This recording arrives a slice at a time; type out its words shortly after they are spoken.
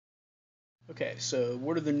Okay, so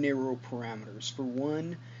what are the narrow parameters? For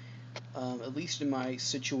one, at least in my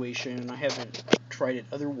situation, and I haven't tried it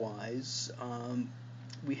otherwise,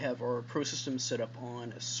 we have our Pro System set up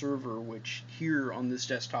on a server, which here on this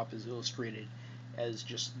desktop is illustrated as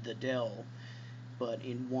just the Dell, but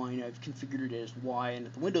in Wine I've configured it as Y, and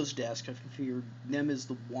at the Windows desk I've configured them as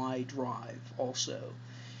the Y drive also.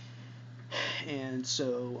 And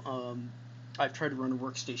so I've tried to run a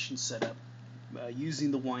workstation setup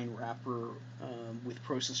using the Wine wrapper with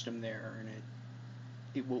ProSystem there, and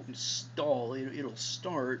it won't install. It'll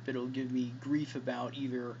start, but it'll give me grief about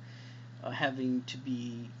either having to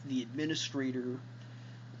be the administrator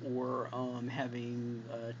or having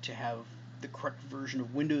to have the correct version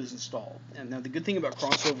of Windows installed. And now the good thing about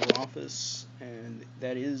crossover Office, and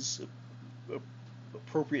that is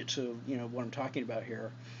appropriate to what I'm talking about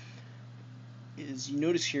here, is you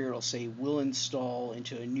notice here it'll say will install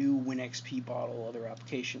into a new WinXP bottle other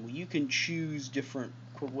application. Well, you can choose different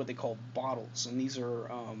what they call bottles, and these are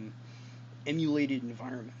emulated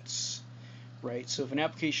environments, right? So if an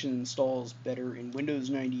application installs better in Windows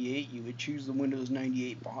 98, you would choose the Windows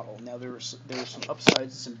 98 bottle. Now there's some upsides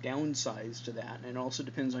and some downsides to that, and it also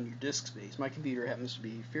depends on your disk space. My computer happens to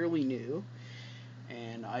be fairly new,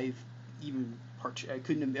 and I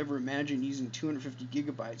couldn't have ever imagined using 250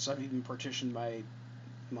 gigabytes. I've even partitioned my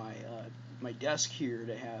desk here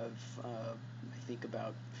to have I think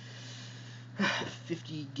about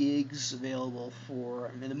 50 gigs available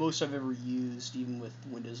for. I mean, the most I've ever used, even with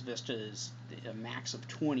Windows Vista, is a max of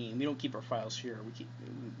 20. And we don't keep our files here; we keep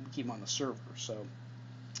them on the server. So,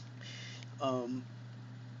 um,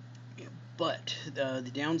 but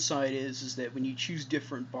the downside is that when you choose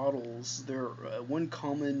different bottles, one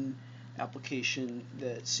common application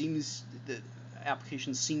that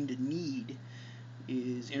applications seem to need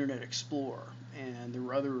is Internet Explorer, and there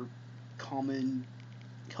are other common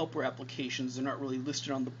helper applications. They're not really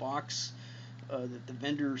listed on the box that the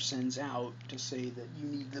vendor sends out to say that you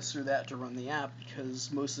need this or that to run the app, because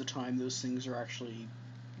most of the time those things are actually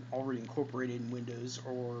already incorporated in Windows,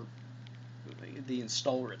 or the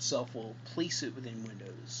installer itself will place it within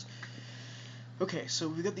Windows. Okay, so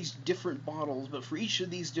we've got these different bottles, but for each of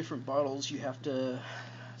these different bottles you have to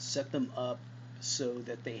set them up so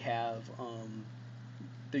that they're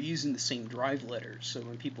using the same drive letters. So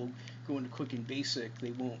when people go into Quick and Basic, they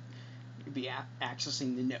won't be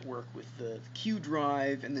accessing the network with the Q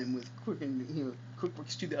drive, and then with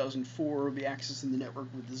QuickBooks 2004 will be accessing the network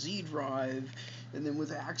with the Z drive, and then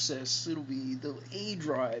with Access it'll be the A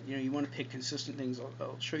drive. You want to pick consistent things.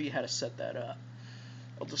 I'll show you how to set that up.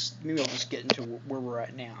 I'll just get into where we're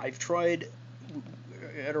at now. I've tried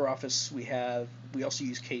at our office. We also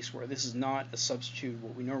use Caseware. This is not a substitute of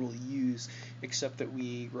what we normally use, except that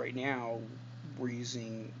right now we're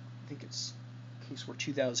using, I think it's Caseware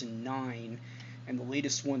 2009, and the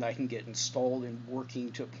latest one that I can get installed and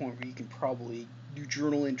working to a point where you can probably do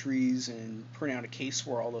journal entries and print out a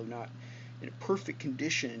Caseware, although not in a perfect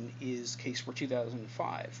condition, is Caseware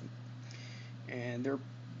 2005. And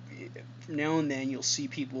now and then you'll see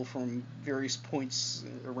people from various points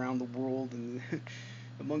around the world and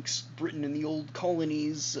amongst Britain and the old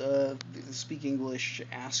colonies speak English,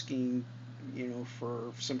 asking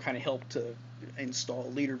for some kind of help to install a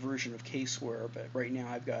later version of Caseware. But right now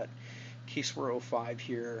I've got Caseware 05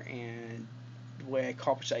 here, and the way I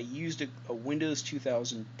accomplished, I used a Windows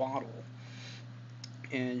 2000 bottle.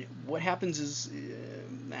 And what happens is,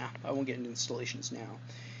 I won't get into installations now.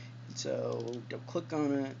 So double click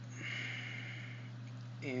on it.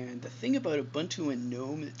 And the thing about Ubuntu and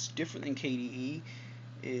GNOME that's different than KDE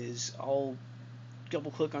is I'll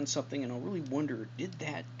double click on something and I'll really wonder, did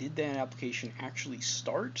that application actually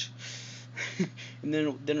start? And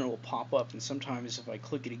then it'll pop up, and sometimes if I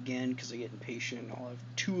click it again because I get impatient, I'll have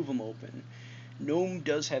two of them open. GNOME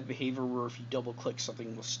does have behavior where if you double click,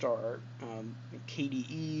 something will start.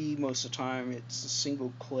 KDE, most of the time it's a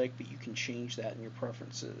single click, but you can change that in your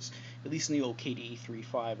preferences, at least in the old KDE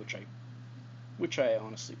 3.5, which I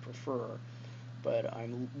honestly prefer. But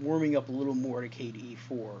I'm warming up a little more to KDE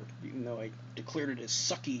 4, even though I declared it as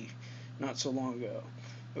sucky not so long ago.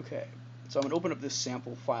 Okay, so I'm going to open up this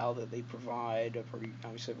sample file that they provide.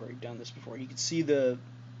 Obviously I've already done this before. You can see the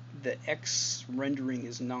X rendering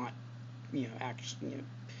is not, actually,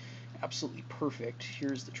 absolutely perfect.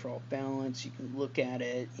 Here's the trial balance. You can look at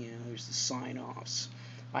it. There's the sign-offs.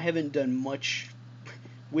 I haven't done much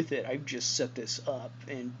with it. I've just set this up,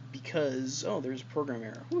 and because there's a program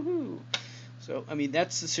error. Woohoo! So I mean,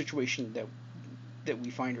 that's the situation that we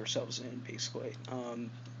find ourselves in, basically. And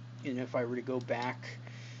if I were to go back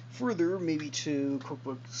further, maybe to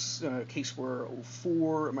QuickBooks Caseware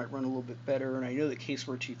 04, it might run a little bit better, and I know that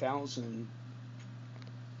Caseware 2000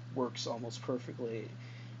 works almost perfectly.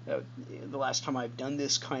 The last time I've done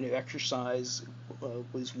this kind of exercise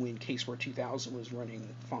was when Caseware 2000 was running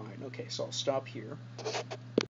fine. Okay, so I'll stop here.